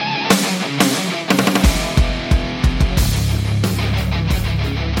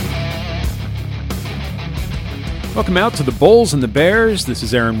Welcome out to the Bulls and the Bears. This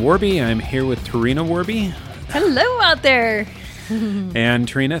is Aaron Warby. I'm here with Tarina Warby. Hello out there. And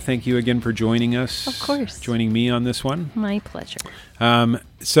Tarina, thank you again for joining us. Of course. Joining me on this one. My pleasure.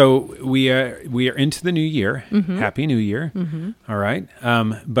 So we are into the new year. Mm-hmm. Happy New Year. Mm-hmm. All right.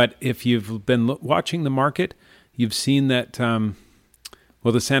 But if you've been watching the market, you've seen that,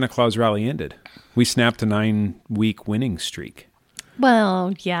 the Santa Claus rally ended. We snapped a 9-week winning streak.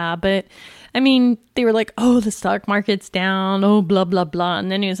 Well, yeah, but I mean, they were like, oh, the stock market's down, oh, blah, blah, blah.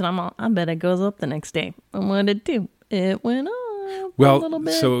 And the news, and I'm all, I bet it goes up the next day. And what did it do? It went up a little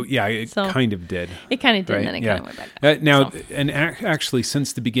bit. So, yeah, it kind of did. It kind of did, right? And then it kind of went back up. Actually,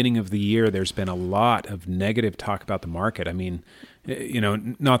 since the beginning of the year, there's been a lot of negative talk about the market. I mean,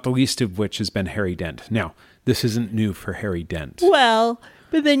 not the least of which has been Harry Dent. Now, this isn't new for Harry Dent. Well,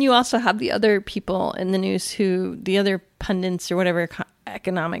 but then you also have the other people in the news the other pundits or whatever,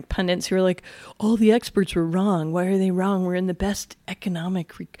 economic pundits who are like, all the experts were wrong. Why are they wrong? We're in the best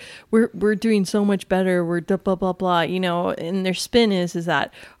economic, we're doing so much better. We're blah, blah, blah, blah, and their spin is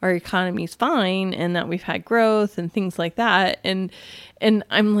that our economy is fine and that we've had growth and things like that. And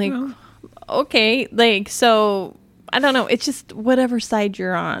I'm like, okay, like, so I don't know. It's just whatever side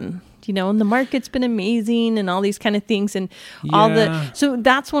you're on. And the market's been amazing and all these kind of things and so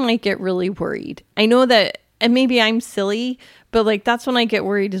that's when I get really worried. I know that, and maybe I'm silly, but like, that's when I get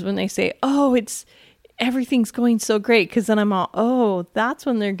worried is when they say, oh, everything's going so great. Cause then I'm all, oh, that's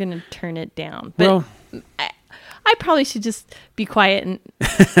when they're going to turn it down. But I probably should just be quiet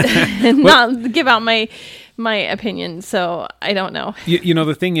and not give out my opinion. So I don't know.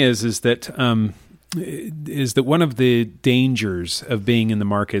 The thing is that one of the dangers of being in the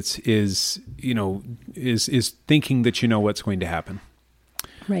markets is thinking that you know what's going to happen.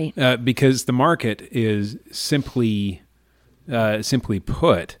 Right. Because the market is simply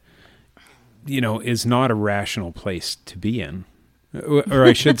put, is not a rational place to be in. Or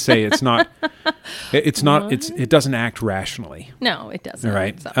I should say it doesn't act rationally. No, it doesn't.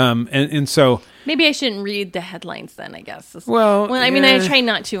 Right. So. And so maybe I shouldn't read the headlines then, I guess. I try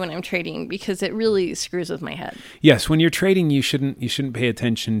not to when I'm trading because it really screws with my head. Yes. When you're trading, you shouldn't pay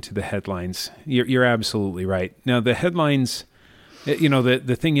attention to the headlines. You're absolutely right. Now the headlines,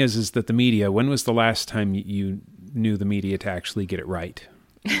 the thing is that the media, when was the last time you knew the media to actually get it right?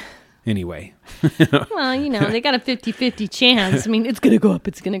 Anyway. Well, they got a 50-50 chance. I mean, it's going to go up,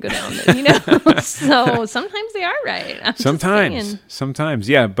 it's going to go down. So sometimes they are right. Sometimes,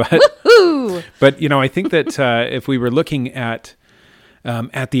 yeah. But, woohoo! But I think that if we were looking at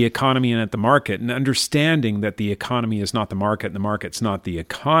the economy and at the market and understanding that the economy is not the market and the market's not the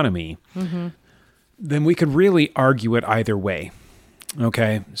economy, mm-hmm. then we could really argue it either way.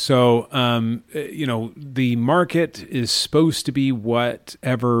 Okay, so, the market is supposed to be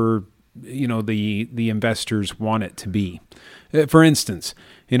whatever, the investors want it to be. For instance,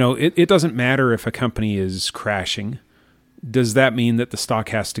 it doesn't matter if a company is crashing. Does that mean that the stock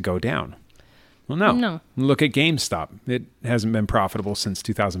has to go down? Well, no. No. Look at GameStop. It hasn't been profitable since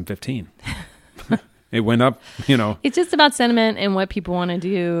 2015. It went up, It's just about sentiment and what people want to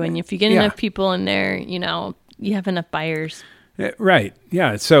do. And if you get enough people in there, you have enough buyers. Right.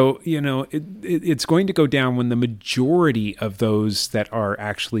 Yeah. So, it's going to go down when the majority of those that are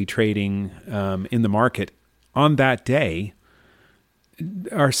actually trading in the market on that day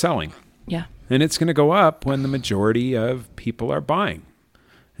are selling. Yeah. And it's going to go up when the majority of people are buying.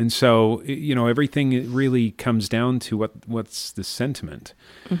 And so, everything really comes down to what's the sentiment.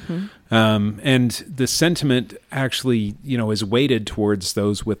 Mm-hmm. And the sentiment actually, is weighted towards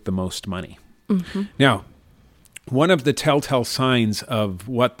those with the most money. Mm-hmm. Now, one of the telltale signs of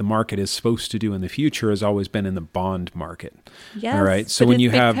what the market is supposed to do in the future has always been in the bond market. Yes, all right. So when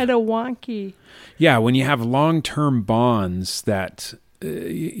you have kind of wonky. Yeah, when you have long-term bonds that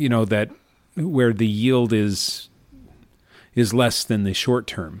that where the yield is less than the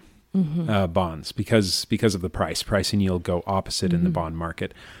short-term mm-hmm. bonds because of the price and yield go opposite mm-hmm. in the bond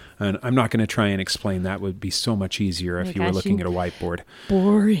market. And I'm not going to try and explain that. It would be so much easier if you were looking at a whiteboard.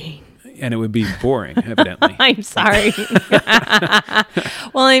 Boring. And it would be boring, evidently. I'm sorry.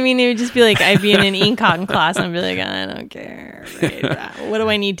 Well, I mean, it would just be like I'd be in an econ class and I'd be like, I don't care. Right? What do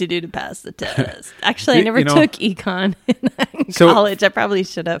I need to do to pass the test? Actually, I never took econ in college. I probably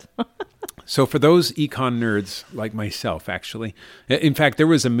should have. So for those econ nerds like myself, actually, in fact, there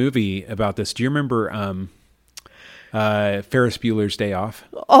was a movie about this. Do you remember Ferris Bueller's Day Off?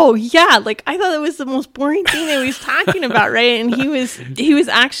 Oh yeah, like I thought it was the most boring thing that he was talking about, right? And he was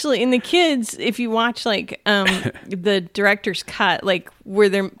actually in the kids. If you watch like the director's cut, like where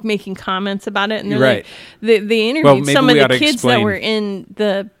they're making comments about it, and they're right. like they interviewed some of the kids that were in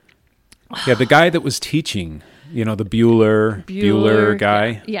the the guy that was teaching the Bueller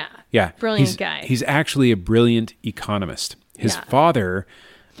guy. Yeah. Yeah. Brilliant guy. He's actually a brilliant economist. His father,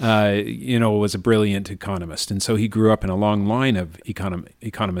 was a brilliant economist. And so he grew up in a long line of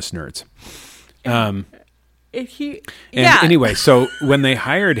economist nerds. Anyway, so when they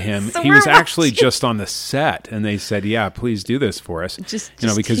hired him, So he was we're actually watching. just on the set, and they said, "Yeah, please do this for us." Just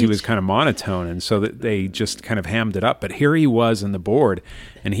because he teach. was kind of monotone, and so that they just kind of hammed it up. But here he was on the board,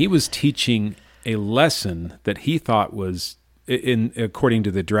 and he was teaching a lesson that he thought was, according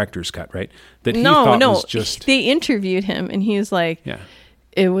to the director's cut, right? That he thought was just. They interviewed him, and he was like, Yeah.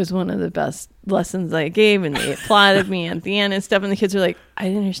 It was one of the best lessons I gave, and they applauded me at the end and stuff. And the kids were like, I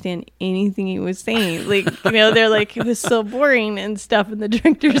didn't understand anything he was saying. Like, they're like, it was so boring and stuff. And the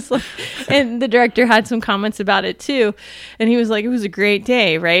director's like, and the director had some comments about it too. And he was like, it was a great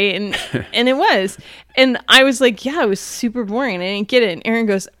day, right? And it was. And I was like, yeah, it was super boring. I didn't get it. And Aaron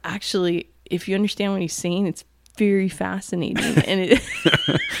goes, actually, if you understand what he's saying, it's very fascinating. And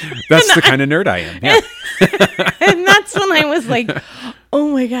That's the kind of nerd I am. Yeah. and that's when I was like, oh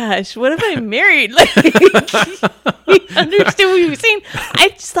my gosh, what if I'm married? Like, he understood what he was saying. I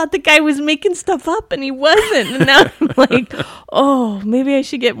just thought the guy was making stuff up, and he wasn't. And now I'm like, oh, maybe I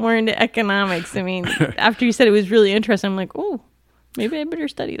should get more into economics. I mean, after you said it was really interesting, I'm like, oh, maybe I better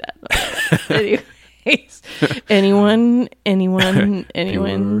study that. Anyways, anyone, Bueller,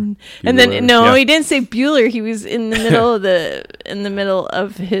 and then no, yeah. he didn't say Bueller. He was in the middle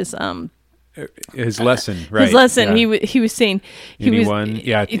of his lesson, right? His lesson. Yeah. He was saying Anyone?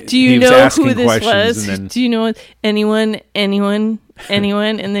 Yeah. Do you He was know asking who this questions was? and then- Do you know anyone?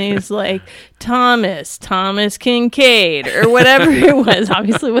 And then he's like Thomas Kincaid or whatever it was.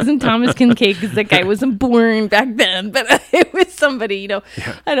 Obviously, it wasn't Thomas Kincaid because that guy wasn't born back then. But it was somebody.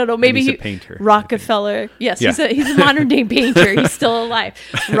 I don't know. Maybe he's a painter. Rockefeller. Yes, Yeah. he's a modern day painter. He's still alive.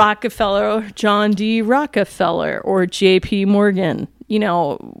 Rockefeller, John D. Rockefeller, or J.P. Morgan.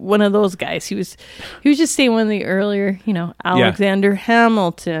 One of those guys. He was just saying one of the earlier, Alexander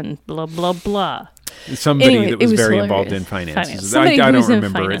Hamilton, blah, blah, blah. Somebody Anyway, that was it was very hilarious. involved in finances. Somebody I who don't was in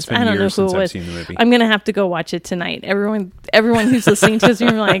remember. finance. It's been I don't know years who it since I've was. seen the movie. I'm going to have to go watch it tonight. Everyone who's listening to this,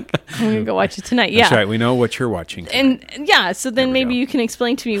 you're like, I'm going to go watch it tonight. Yeah. That's right. We know what you're watching. And yeah, so then maybe you can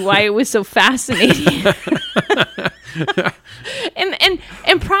explain to me why it was so fascinating.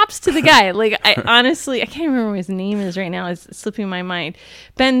 and props to the guy. Like, I honestly, I can't remember what his name is right now. It's slipping my mind.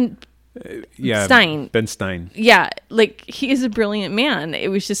 Ben Stein. Yeah, like, he is a brilliant man. It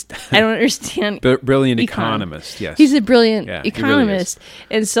was just, I don't understand. Brilliant economist, yes. He's a brilliant He economist.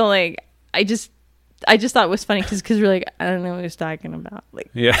 really And so, like, I just thought it was funny because we're like, I don't know what he's talking about. Like,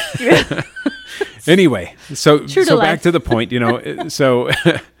 yeah. Anyway, so to back life. to the point, so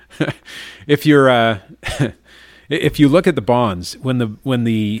if you're if you look at the bonds, when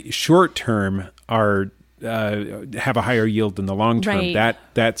the short term are have a higher yield than the long term, Right.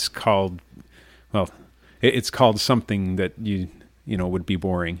 that's called, well, it's called something that would be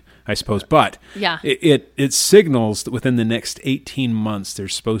boring, I suppose. But Yeah. it signals that within the next 18 months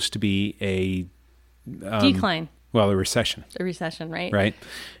there's supposed to be a decline, a recession, right? right?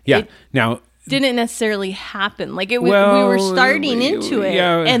 Yeah. It- Now, Didn't necessarily happen. Like, we Well, were starting into it,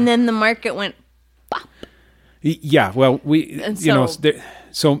 yeah. and then the market went. yeah. Well, And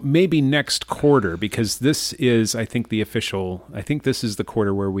so maybe next quarter, because this is, I think this is the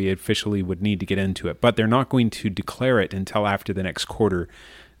quarter where we officially would need to get into it, but they're not going to declare it until after the next quarter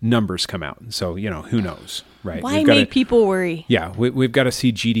numbers come out. So, who knows, right? Why make people worry? Yeah, we've got to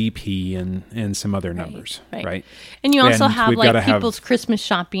see GDP and some other numbers, right? And you also have we've gotta like people's Christmas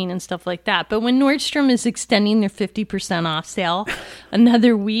shopping and stuff like that. But when Nordstrom is extending their 50% off sale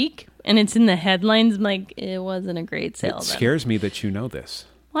another week, and it's in the headlines, I'm like, it wasn't a great sale. It then. scares me that you know this.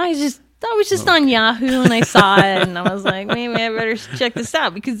 Well, I was just on Yahoo and I saw it and I was like, maybe I better check this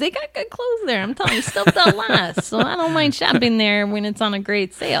out because they got good clothes there. I'm telling you, stuff that lasts. So I don't mind shopping there when it's on a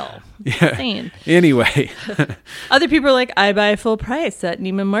great sale. Yeah. Saying. Anyway. Other people are like, I buy full price at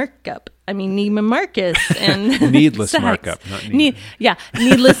Neiman Marcus and Needless Saks. markup, not Neiman.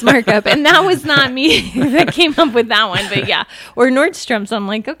 Needless markup. And that was not me that came up with that one, but yeah. Or Nordstrom's. I'm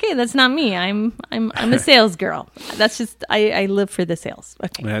like, okay, that's not me. I'm a sales girl. That's just I live for the sales.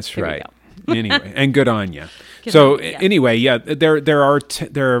 Okay. That's here we right. go. Anyway, and good on you. Yeah. There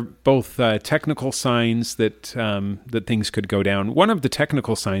are both technical signs that things could go down. One of the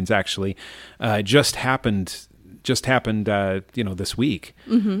technical signs actually just happened this week.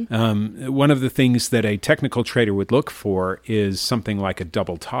 Mm-hmm. One of the things that a technical trader would look for is something like a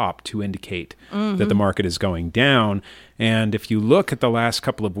double top to indicate that the market is going down. And if you look at the last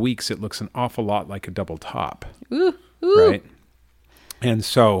couple of weeks, it looks an awful lot like a double top. Ooh. Right? And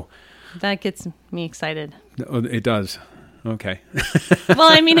so that gets me excited. Oh, it does. Okay.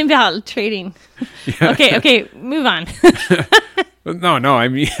 Well, I mean about trading. Yeah. Okay, move on. No, I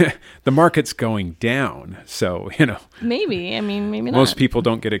mean, the market's going down. So, Maybe not. most people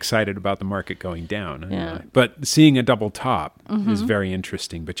don't get excited about the market going down. Yeah. But seeing a double top is very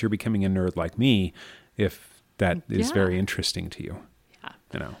interesting. But you're becoming a nerd like me if that is very interesting to you. Yeah.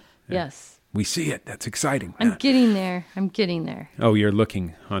 Yeah. Yes. We see it. That's exciting. I'm getting there. Oh, you're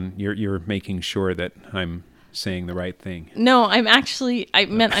looking on, you're making sure that I'm saying the right thing. No, I'm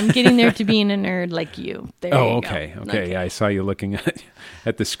getting there to being a nerd like you. There you okay. go. Okay. Yeah, I saw you looking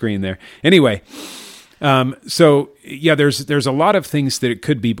at the screen there. Anyway, so yeah, there's a lot of things that it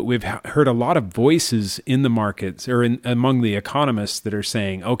could be, but we've heard a lot of voices in the markets or among the economists that are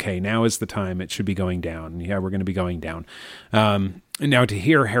saying, okay, now is the time. It should be going down. Yeah, we're going to be going down. And now to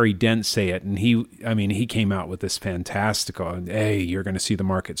hear Harry Dent say it, and he came out with this fantastical, hey, you're going to see the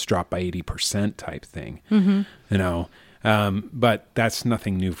markets drop by 80% type thing, but that's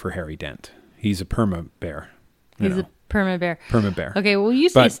nothing new for Harry Dent. He's a perma bear. He's a perma bear. Perma bear. Okay, well, you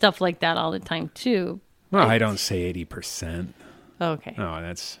say stuff like that all the time too. Well, I don't say 80%. Okay. No,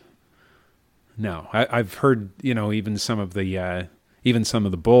 I've heard, even some of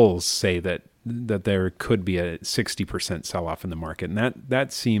the bulls say that there could be a 60% sell-off in the market, and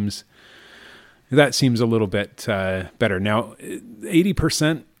that seems a little bit better. Now,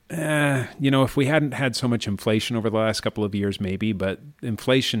 80%, if we hadn't had so much inflation over the last couple of years, maybe, but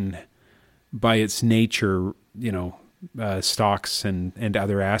inflation by its nature, stocks and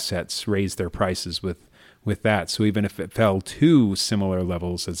other assets raise their prices with that. So even if it fell to similar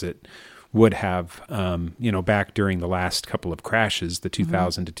levels as it would have, back during the last couple of crashes, the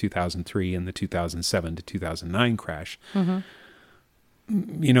 2000 to 2003 and the 2007 to 2009 crash.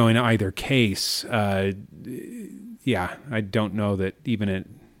 In either case, I don't know that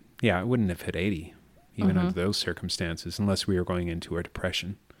it wouldn't have hit 80, even under those circumstances, unless we were going into a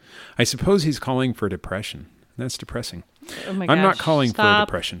depression. I suppose he's calling for a depression. That's depressing. Oh my gosh. I'm not calling for a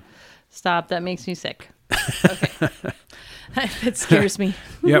depression. Stop. That makes me sick. Okay. It scares me.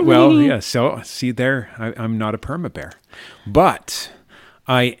 Yeah, well, yeah. So, see there, I'm not a perma bear. But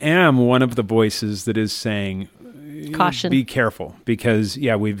I am one of the voices that is saying, caution. Be careful. Because,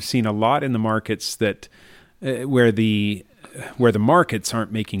 we've seen a lot in the markets that where the markets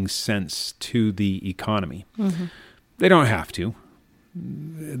aren't making sense to the economy. They don't have to.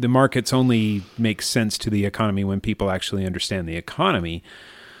 The markets only make sense to the economy when people actually understand the economy.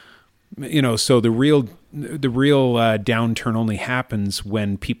 So the real downturn only happens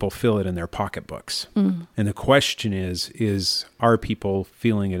when people feel it in their pocketbooks. And the question is are people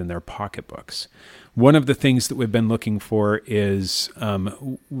feeling it in their pocketbooks? One of the things that we've been looking for is,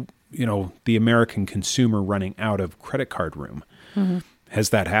 the American consumer running out of credit card room.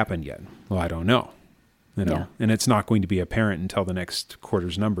 Has that happened yet? Well, I don't know. And it's not going to be apparent until the next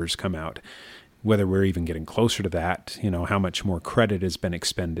quarter's numbers come out, whether we're even getting closer to that, how much more credit has been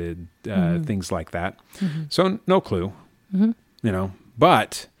expended, things like that. So no clue,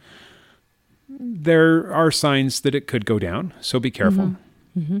 but there are signs that it could go down. So be careful.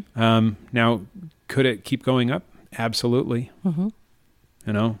 Now, could it keep going up? Absolutely.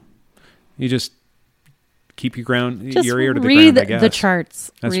 You just keep your ear to the ground, I guess. Read the charts.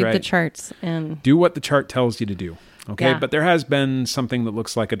 That's read right. the charts and do what the chart tells you to do. Okay, Yeah. but there has been something that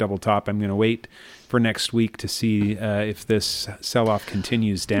looks like a double top. I'm going to wait for next week to see if this sell-off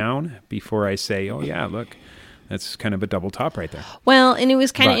continues down before I say, oh yeah, look, that's kind of a double top right there. Well, and it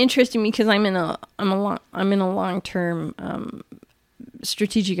was kind of interesting because I'm in a long-term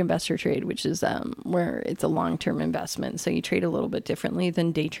strategic investor trade, which is where it's a long-term investment. So you trade a little bit differently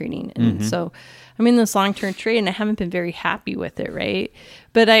than day trading. And so I'm in this long-term trade and I haven't been very happy with it, right?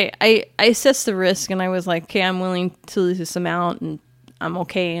 But I assessed the risk and I was like, okay, I'm willing to lose this amount and I'm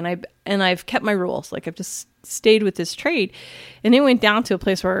okay. And I've kept my rules. Like I've just stayed with this trade. And it went down to a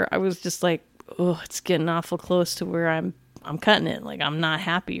place where I was just like, oh, it's getting awful close to where I'm cutting it. Like I'm not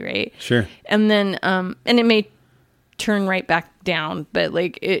happy, right? Sure. And then and it may turn right back down, but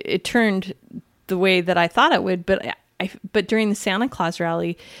like it turned the way that I thought it would. But during the Santa Claus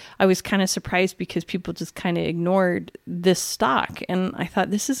rally, I was kind of surprised because people just kind of ignored this stock, and I thought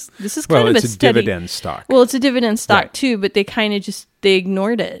this is kind of it's a steady dividend stock. Well, it's a dividend stock Right. too, but they kind of they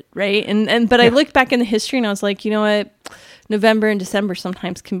ignored it, right? But I looked back in the history and I was like, you know what, November and December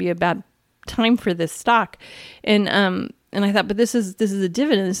sometimes can be a bad time for this stock, and I thought, but this is a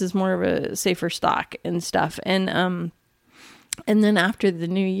dividend. This is more of a safer stock and stuff. And then after the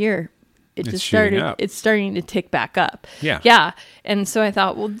new year, it It's just shooting started. up. It's starting to tick back up. Yeah. And so I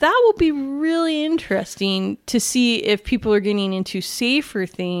thought, well, that will be really interesting to see if people are getting into safer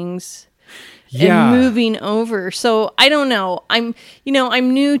things Yeah. and moving over. So I don't know. I'm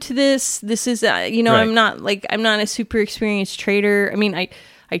new to this. This is, Right. I'm not a super experienced trader. I mean,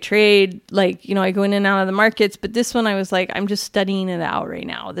 I trade, like, I go in and out of the markets, but this one I was like, I'm just studying it out right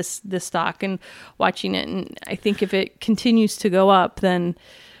now, this stock, and watching it. And I think if it continues to go up, then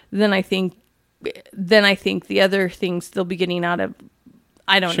I think the other things they'll be getting out of,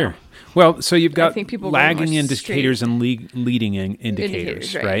 I don't know. Well, so you've got think people are lagging more indicators straight. and leading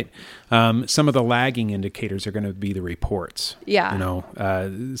indicators, right? Some of the lagging indicators are going to be the reports. Yeah.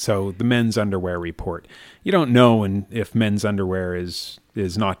 So the men's underwear report. You don't know if men's underwear is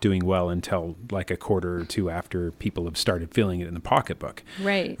not doing well until like a quarter or two after people have started feeling it in the pocketbook.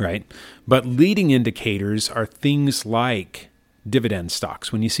 Right. Right. But leading indicators are things like dividend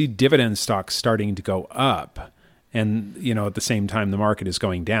stocks. When you see dividend stocks starting to go up, and, at the same time the market is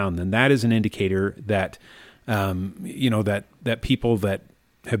going down, then that is an indicator that, that people that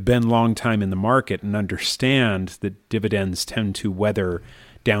have been long time in the market and understand that dividends tend to weather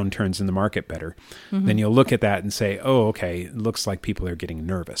downturns in the market better. Mm-hmm. Then you'll look at that and say, oh, okay, it looks like people are getting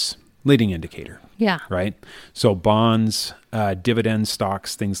nervous. Leading indicator. Yeah. Right? So bonds, dividend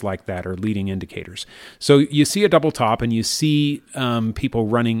stocks, things like that are leading indicators. So you see a double top and you see people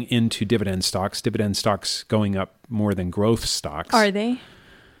running into dividend stocks going up more than growth stocks. Are they?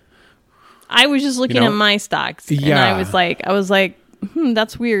 I was just looking at my stocks, and Yeah. I was like,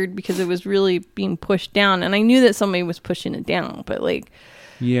 that's weird, because it was really being pushed down, and I knew that somebody was pushing it down, but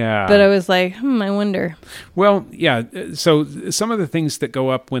Yeah. But I was like, I wonder. Well, yeah. So some of the things that go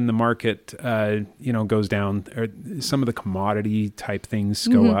up when the market, goes down, are some of the commodity type things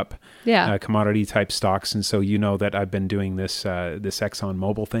go up. Yeah. Commodity type stocks. And so that I've been doing this Exxon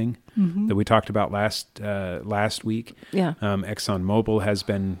Mobil thing that we talked about last week. Yeah. Exxon Mobil has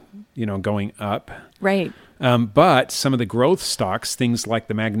been, going up. Right. But some of the growth stocks, things like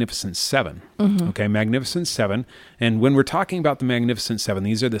the Magnificent Seven, okay, Magnificent Seven. And when we're talking about the Magnificent Seven,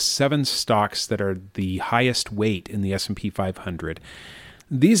 these are the 7 stocks that are the highest weight in the S&P 500.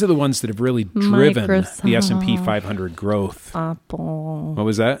 These are the ones that have really driven the S&P 500 growth. Apple. What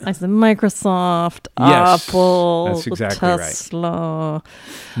was that? I said Microsoft, Yes, Apple, that's exactly Tesla,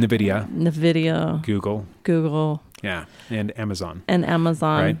 right. NVIDIA, Google, yeah, and Amazon.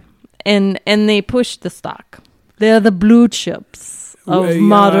 Right. And they push the stock. They're the blue chips of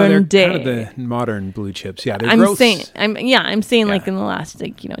modern day. Kind of the modern blue chips. Yeah, I'm saying like in the last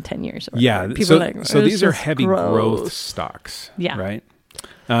 10 years. Or yeah. people So, are like, so these are just heavy gross. growth stocks. Yeah. Right.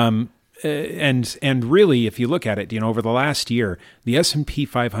 And really, if you look at it, over the last year, the S&P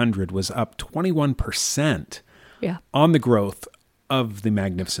 500 was up 21% on the growth of the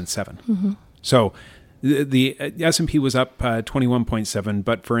Magnificent Seven. Mm-hmm. So the S&P was up 21.7,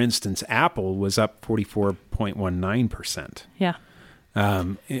 but for instance, Apple was up 44.19%. Yeah.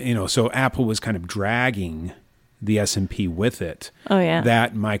 So Apple was kind of dragging the S&P with it. Oh, yeah.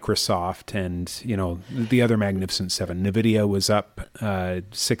 That, Microsoft, and, the other Magnificent Seven. NVIDIA was up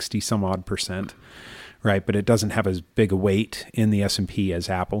 60 some odd %, right? But it doesn't have as big a weight in the S&P as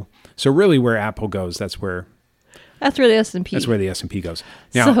Apple. So really where Apple goes, that's where the S&P. That's where the S&P goes.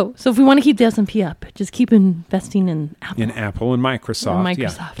 Now, so if we want to keep the S&P up, just keep investing in Apple. In Apple and Microsoft. And Yeah,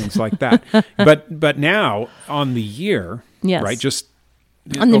 things like that. But now, on the year, right, just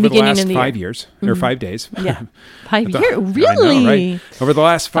on the over the beginning last of the 5 year. years, or 5 days. Yeah. 5 years? I Really? know, right? Over the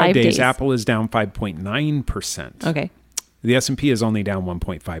last 5 days, days. Apple is down 5.9%. Okay. The S&P is only down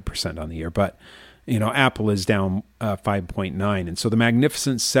 1.5% on the year, but Apple is down 5.9%. And so the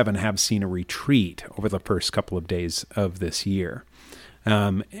Magnificent Seven have seen a retreat over the first couple of days of this year.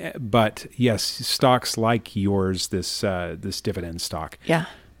 But yes, stocks like yours, this dividend stock,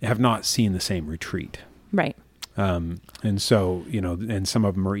 have not seen the same retreat. Right. And so, and some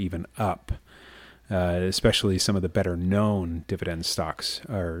of them are even up. Especially some of the better known dividend stocks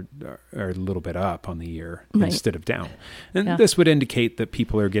are a little bit up on the year instead of down. And this would indicate that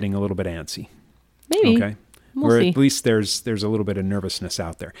people are getting a little bit antsy. Maybe. Okay. We'll or see. at least there's a little bit of nervousness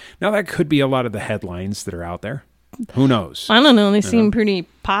out there. Now that could be a lot of the headlines that are out there. Who knows? I don't know. They seem pretty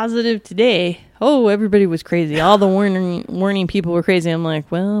positive today. Oh, everybody was crazy. All the warning people were crazy. I'm like,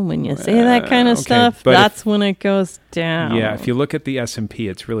 well, when you say that kind of stuff, that's when it goes down. Yeah, if you look at the S&P,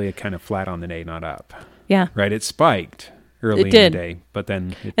 it's really a kind of flat on the day, not up. Yeah. Right? It spiked early in the day, but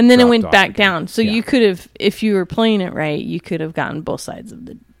then it went back down. So you could have, if you were playing it right, you could have gotten both sides of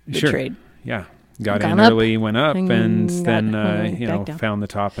the trade. Yeah. Got in early, went up, and then, found the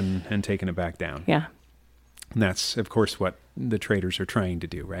top and taken it back down. Yeah. And that's, of course, what the traders are trying to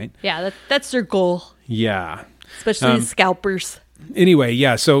do, right? Yeah, that's their goal. Yeah. Especially the scalpers. Anyway,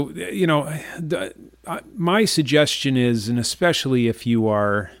 yeah. So, my suggestion is, and especially if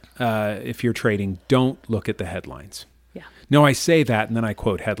you're trading, don't look at the headlines. Yeah. No, I say that and then I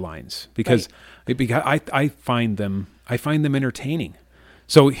quote headlines because I find them entertaining.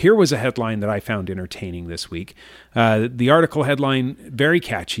 So here was a headline that I found entertaining this week. The article headline, very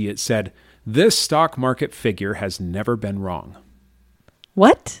catchy. It said, "This stock market figure has never been wrong."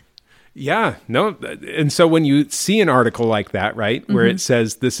 What? Yeah, no. And so when you see an article like that, right, where it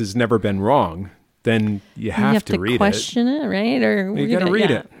says this has never been wrong, then you have to read it. Question it, right? Or you got to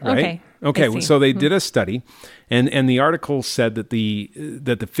read it, right? Okay. So they did a study, and the article said that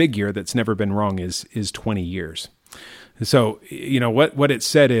the figure that's never been wrong is 20 years. So what it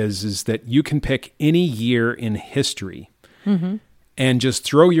said is that you can pick any year in history, and just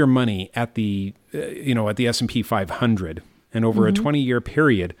throw your money at the at the S&P 500, and over a 20-year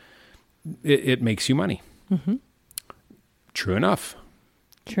period, it makes you money. True enough.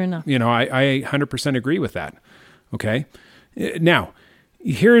 I 100% agree with that. Okay. Now,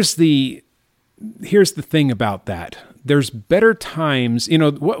 here's the thing about that. There's better times,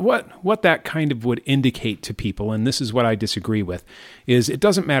 what that kind of would indicate to people, and this is what I disagree with, is it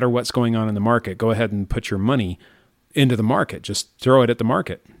doesn't matter what's going on in the market. Go ahead and put your money into the market. Just throw it at the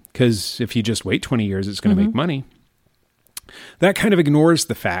market. Because if you just wait 20 years, it's going to make money. That kind of ignores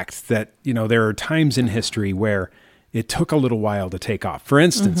the fact that, there are times in history where it took a little while to take off. For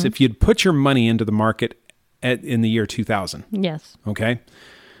instance, if you'd put your money into the market in the year 2000. Yes. Okay.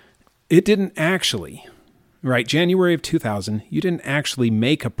 It didn't actually, right? January of 2000, you didn't actually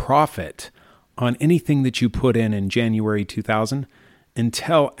make a profit on anything that you put in January 2000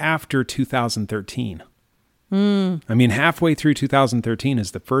 until after 2013. I mean, halfway through 2013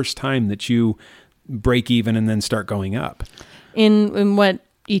 is the first time that you break even and then start going up. In what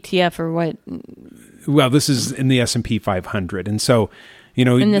ETF or what? Well, this is in the S&P 500. And so,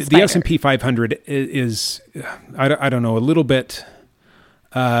 the S&P 500 is, I don't know, a little bit,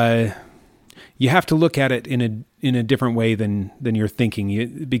 you have to look at it in a different way than you're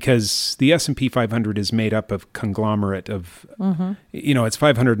thinking, because the S&P 500 is made up of conglomerate of, it's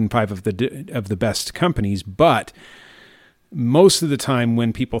 505 of the best companies, but most of the time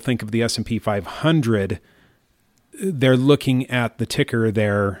when people think of the S&P 500, they're looking at the ticker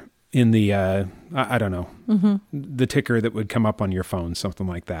there in the, I don't know, the ticker that would come up on your phone, something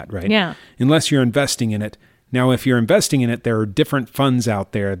like that, right? Yeah. Unless you're investing in it. Now, if you're investing in it, there are different funds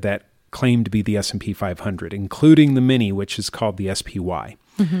out there that claim to be the S&P 500, including the mini, which is called the SPY.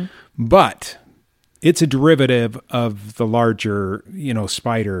 But it's a derivative of the larger,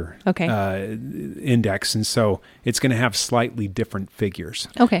 spider index, and so it's going to have slightly different figures.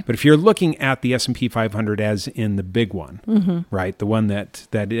 Okay. But if you're looking at the S&P 500 as in the big one, right, the one that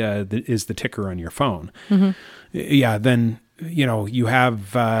is the ticker on your phone, then you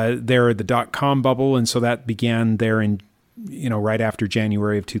have there the dot-com bubble, and so that began there in right after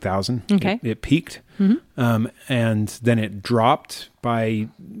January of 2000. Okay. It peaked, and then it dropped by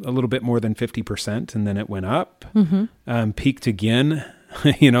a little bit more than 50%, and then it went up, peaked again,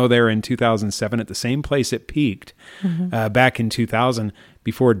 there in 2007 at the same place it peaked back in 2000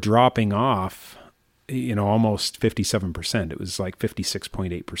 before dropping off, almost 57%. It was like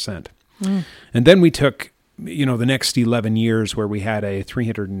 56.8%. And then we took, the next 11 years where we had a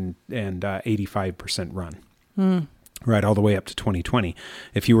 385% run. Right, all the way up to 2020.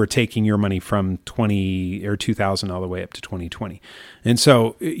 If you were taking your money from 2000 all the way up to 2020. And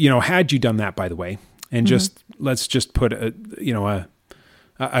so, had you done that, by the way, and let's just put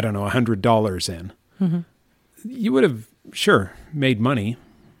 $100 in, you would have made money,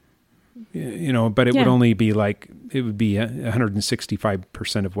 but it would only be it would be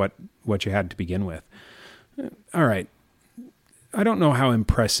 165% of what you had to begin with. All right. I don't know how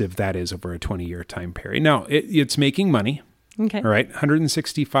impressive that is over a 20-year time period. Now, it's making money. Okay. All right.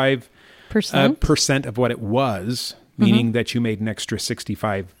 165% of what it was, meaning that you made an extra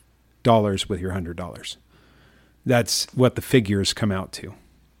 $65 with your $100. That's what the figures come out to.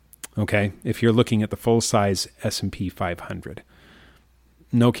 Okay. If you're looking at the full-size S&P 500.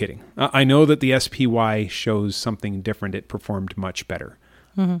 No kidding. I know that the SPY shows something different. It performed much better.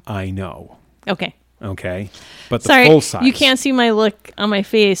 I know. Okay. Okay. But the Sorry, full size. you can't see my look on my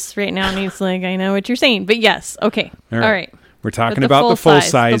face right now, and he's like, I know what you're saying. But yes, okay. All right. We're talking about the full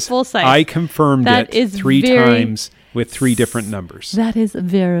size. The full size. I confirmed that it three times with three different numbers. That is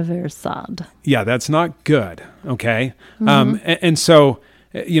very, very sad. Yeah, that's not good. Okay. And so,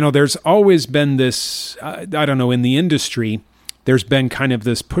 there's always been this, I don't know, in the industry there's been kind of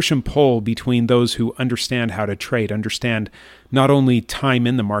this push and pull between those who understand how to trade, understand not only time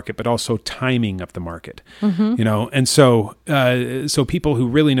in the market, but also timing of the market, and so people who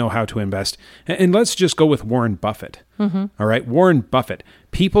really know how to invest, and let's just go with Warren Buffett. All right. Warren Buffett,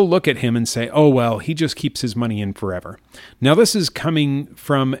 people look at him and say, oh, well, he just keeps his money in forever. Now, this is coming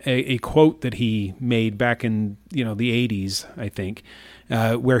from a quote that he made back in, the 80s, I think,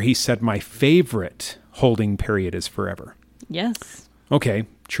 where he said, my favorite holding period is forever. Yes. Okay,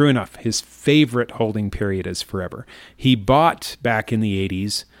 true enough. His favorite holding period is forever. He bought back in the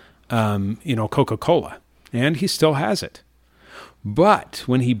 80s, Coca-Cola, and he still has it. But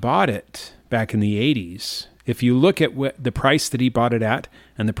when he bought it back in the 80s, if you look at the price that he bought it at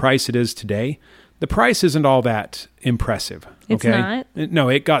and the price it is today, the price isn't all that impressive. It's not? No,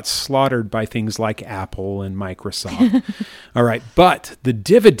 it got slaughtered by things like Apple and Microsoft. All right, but the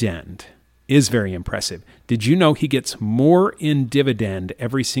dividend is very impressive. Did you know he gets more in dividend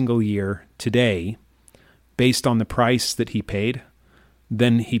every single year today based on the price that he paid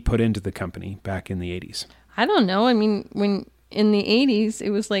than he put into the company back in the 80s? I don't know. I mean, when in the 80s,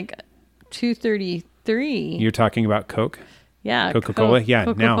 it was like 233. You're talking about Coke? Yeah. Coca-Cola? Yeah.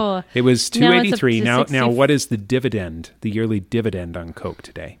 Coca-Cola. Now it was 283. Now, what is the dividend, the yearly dividend on Coke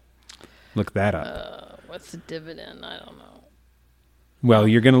today? Look that up. What's the dividend? I don't know. Well,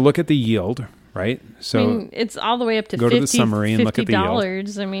 you're going to look at the yield, right? So I mean, it's all the way up to go to the summary and look at the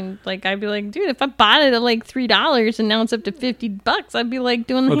yield. I mean, like I'd be like, dude, if I bought it at like $3 and now it's up to $50, I'd be like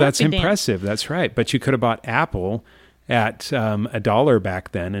doing the Well, that's happy impressive. Dance. That's right. But you could have bought Apple at $1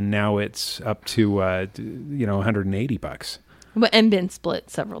 back then, and now it's up to $180. And been split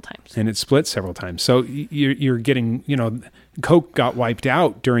several times. And it's split several times. So you're getting, Coke got wiped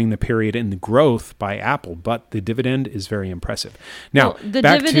out during the period in the growth by Apple, but the dividend is very impressive. Now, the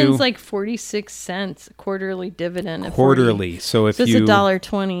dividend's like 46 cents quarterly dividend. Quarterly. So if it's you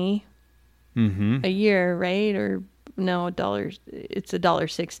 $1.20 a year, right? Or no, it's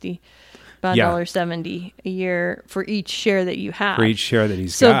 $1.60. About $1.70 a year for each share that you have. For each share that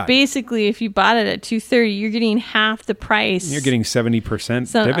he's got. So basically, if you bought it at $2.30, you're getting half the price. You're getting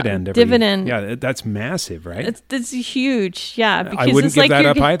 70% dividend. Dividend. Yeah, that's massive, right? That's huge. Yeah, because I wouldn't give that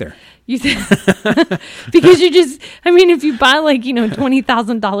up either. Because you just, if you buy like,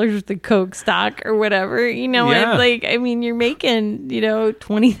 $20,000 worth of Coke stock or whatever, you're making,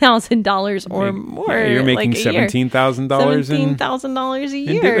 $20,000 or more. Yeah, you're making like $17,000 a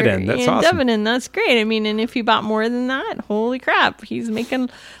year. In dividend. That's awesome. Dividend. That's great. And if you bought more than that, holy crap, he's making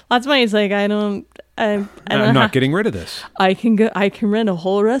lots of money. He's like, I'm not getting rid of this. I can rent a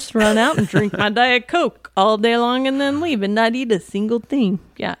whole restaurant out and drink my Diet Coke all day long and then leave and not eat a single thing.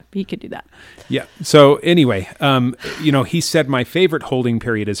 Yeah, he could do that. Yeah. So anyway, he said my favorite holding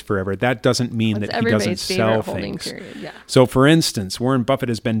period is forever. That doesn't mean that he doesn't sell things. Period, yeah. So for instance, Warren Buffett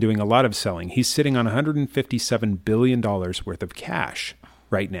has been doing a lot of selling. He's sitting on $157 billion worth of cash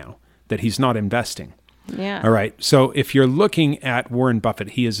right now that he's not investing. Yeah. All right. So if you're looking at Warren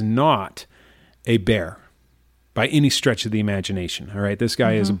Buffett, he is not a bear by any stretch of the imagination. All right. This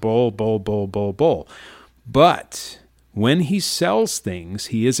guy is a bull. But when he sells things,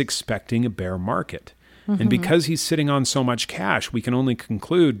 he is expecting a bear market. And because he's sitting on so much cash, we can only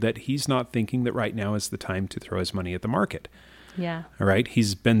conclude that he's not thinking that right now is the time to throw his money at the market. Yeah. All right.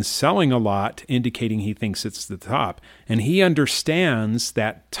 He's been selling a lot, indicating he thinks it's the top. And he understands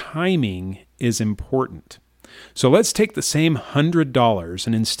that timing is important. So let's take the same $100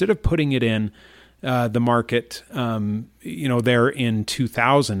 and instead of putting it in the market, there in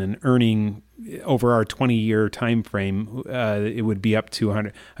 2000 and earning over our 20-year time frame, it would be up to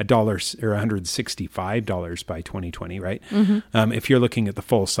 $100 or $165 by 2020, right? If you're looking at the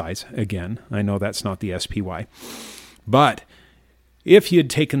full size, again, I know that's not the SPY, but if you had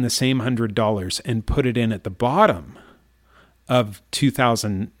taken the same $100 and put it in at the bottom of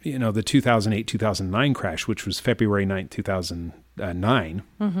 2000, the 2008-2009 crash, which was February 9th, 2009,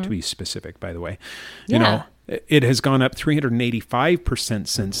 to be specific, by the way, it has gone up 385%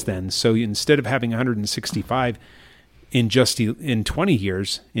 since then. So instead of having 165 in 20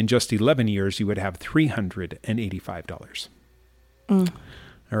 years, in just 11 years, you would have $385. All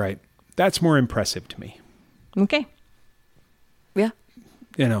right. That's more impressive to me. Okay.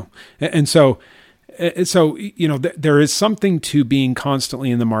 Yeah. And so there is something to being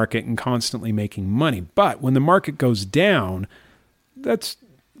constantly in the market and constantly making money. But when the market goes down, that's,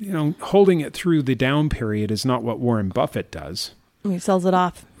 holding it through the down period is not what Warren Buffett does. He sells it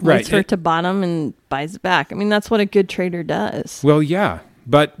off, right? Waits for it to bottom and buys it back. That's what a good trader does. Well, yeah,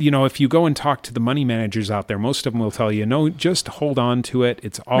 But, if you go and talk to the money managers out there, most of them will tell you, no, just hold on to it.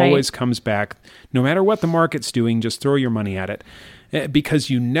 It's always comes back. No matter what the market's doing, just throw your money at it. Because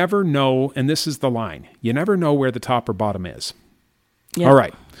you never know, and this is the line, you never know where the top or bottom is. Yep. All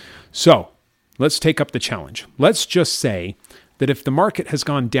right. So let's take up the challenge. Let's just say that if the market has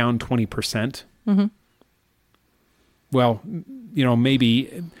gone down 20%, well,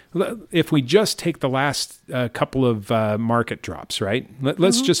 maybe if we just take the last couple of market drops, right?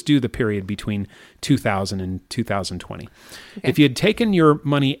 Let's just do the period between 2000 and 2020. Okay. If you had taken your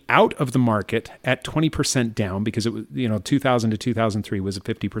money out of the market at 20% down, because it was, 2000 to 2003 was a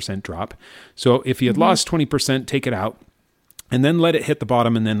 50% drop. So if you had lost 20%, take it out and then let it hit the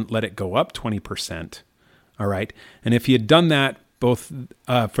bottom and then let it go up 20%. All right. And if you had done that both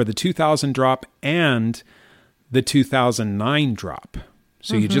for the 2000 drop and the 2009 drop,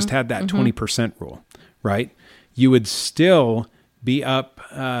 so you just had that 20% rule, right? You would still be up,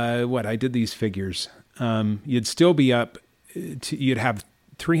 I did these figures. You'd still be up, you'd have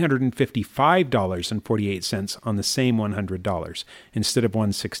 $355.48 on the same $100 instead of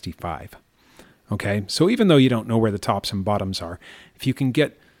 $165. Okay, so even though you don't know where the tops and bottoms are, if you can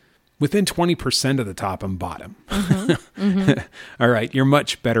get within 20% of the top and bottom, all right, you're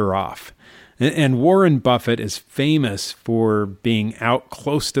much better off. And Warren Buffett is famous for being out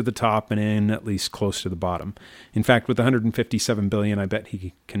close to the top and in at least close to the bottom. In fact, with $157 billion, I bet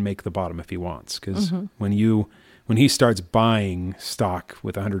he can make the bottom if he wants. Because when he starts buying stock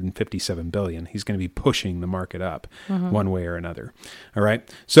with $157 billion, he's going to be pushing the market up one way or another. All right.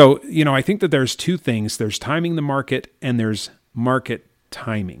 So, I think that there's two things. There's timing the market and there's market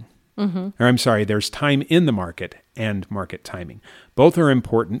timing. Or I'm sorry, there's time in the market and market timing. Both are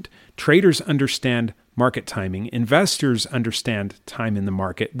important. Traders understand market timing. Investors understand time in the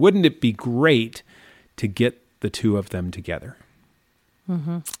market. Wouldn't it be great to get the two of them together?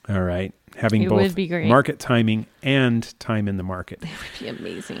 All right. Having both market timing and time in the market. It would be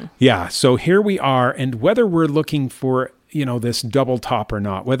amazing. Yeah. So here we are. And whether we're looking for this double top or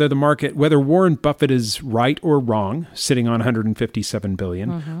not, whether Warren Buffett is right or wrong, sitting on $157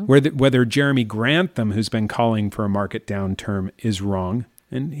 billion, whether Jeremy Grantham, who's been calling for a market downturn, is wrong,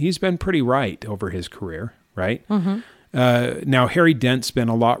 and he's been pretty right over his career, right? Now, Harry Dent's been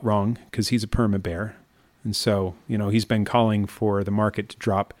a lot wrong because he's a perma bear, and so, he's been calling for the market to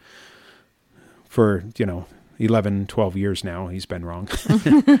drop for, 11, 12 years now. He's been wrong.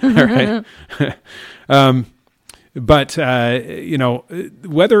 All right. But,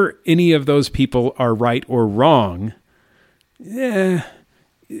 whether any of those people are right or wrong,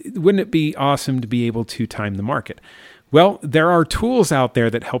 wouldn't it be awesome to be able to time the market? Well, there are tools out there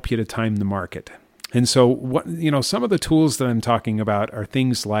that help you to time the market. And so, some of the tools that I'm talking about are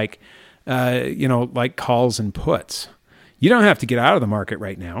things like, like calls and puts. You don't have to get out of the market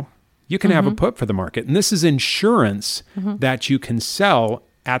right now. You can have a put for the market. And this is insurance that you can sell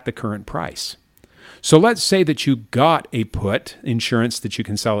at the current price. So let's say that you got a put insurance that you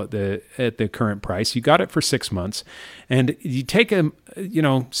can sell at the current price. You got it for 6 months, and you take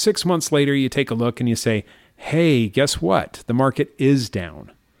 6 months later, you take a look and you say, hey, guess what? The market is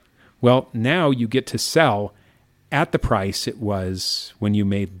down. Well, now you get to sell at the price it was when you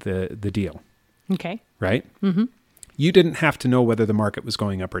made the deal. Okay. Right? You didn't have to know whether the market was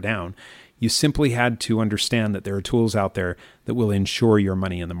going up or down. You simply had to understand that there are tools out there that will insure your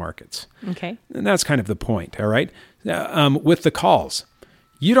money in the markets. Okay. And that's kind of the point, all right? With the calls,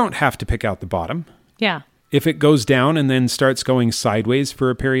 you don't have to pick out the bottom. Yeah. If it goes down and then starts going sideways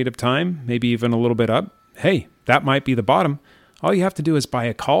for a period of time, maybe even a little bit up, hey, that might be the bottom. All you have to do is buy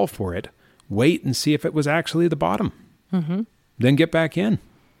a call for it, wait and see if it was actually the bottom. Then get back in.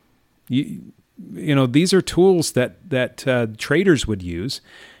 These are tools that traders would use.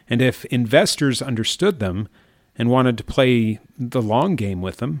 And if investors understood them and wanted to play the long game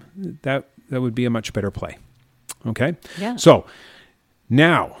with them, that would be a much better play. Okay? Yeah. So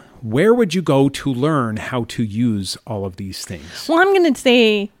now, where would you go to learn how to use all of these things? Well, I'm going to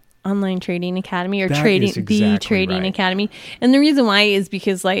say Online Trading Academy or the Trading Academy. And the reason why is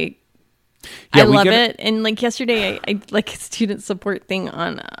because I love it. And yesterday, I like a student support thing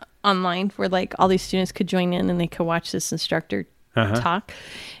on online where all these students could join in and they could watch this instructor talk,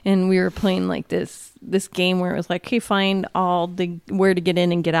 and we were playing this game where it was like, okay, find where to get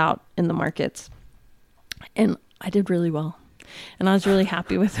in and get out in the markets, and I did really well, and I was really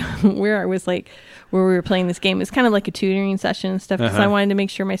happy with where I was where we were playing this game. It's kind of like a tutoring session and stuff because I wanted to make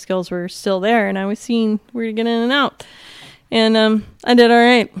sure my skills were still there, and I was seeing where to get in and out, and I did all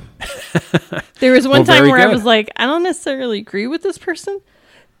right. There was one time where I was like, I don't necessarily agree with this person,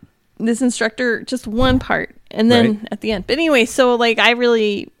 this instructor, just one part, and then at the end. But anyway, so like I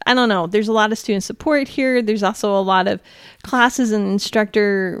don't know. There's a lot of student support here. There's also a lot of classes and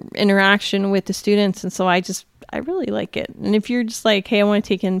instructor interaction with the students. And so I really like it. And if you're just like, hey, I want to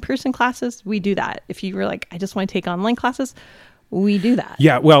take in-person classes, we do that. If you were like, I just want to take online classes, we do that.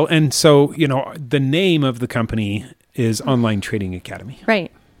 Yeah, well, and so, the name of the company is Online Trading Academy. Right.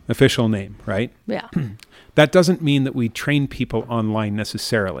 Official name, right? Yeah. That doesn't mean that we train people online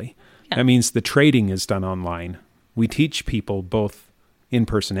necessarily. Yeah. That means the trading is done online. We teach people both in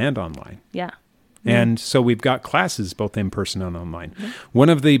person and online. Yeah. And so we've got classes both in person and online. One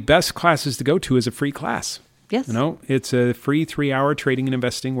of the best classes to go to is a free class. Yes. It's a free 3-hour trading and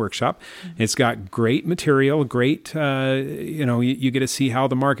investing workshop. It's got great material, great, you get to see how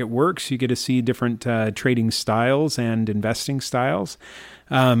the market works. You get to see different trading styles and investing styles.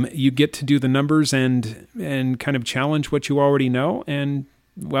 You get to do the numbers and kind of challenge what you already know. And,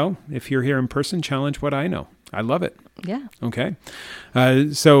 well, if you're here in person, challenge what I know. I love it. Yeah. Okay.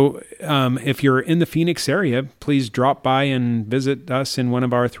 So if you're in the Phoenix area, please drop by and visit us in one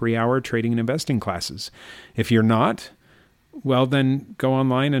of our 3-hour trading and investing classes. If you're not, well, then go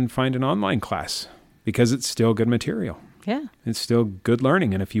online and find an online class because it's still good material. Yeah. It's still good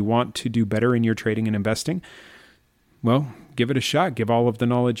learning. And if you want to do better in your trading and investing, well, give it a shot. Give all of the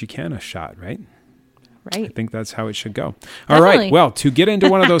knowledge you can a shot, right? Right. I think that's how it should go. Definitely. All right. Well, to get into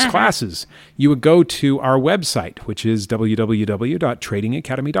one of those classes, you would go to our website, which is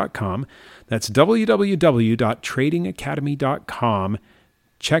www.tradingacademy.com. That's www.tradingacademy.com.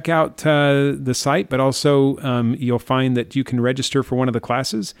 Check out the site, but also you'll find that you can register for one of the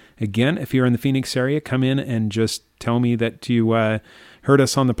classes. Again, if you're in the Phoenix area, come in and just tell me that you heard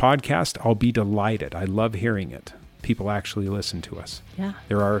us on the podcast. I'll be delighted. I love hearing it. People actually listen to us. Yeah.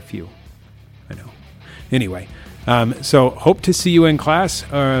 There are a few. I know. Anyway, so hope to see you in class,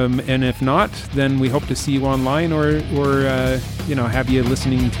 and if not, then we hope to see you online or have you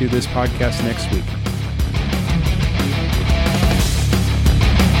listening to this podcast next week.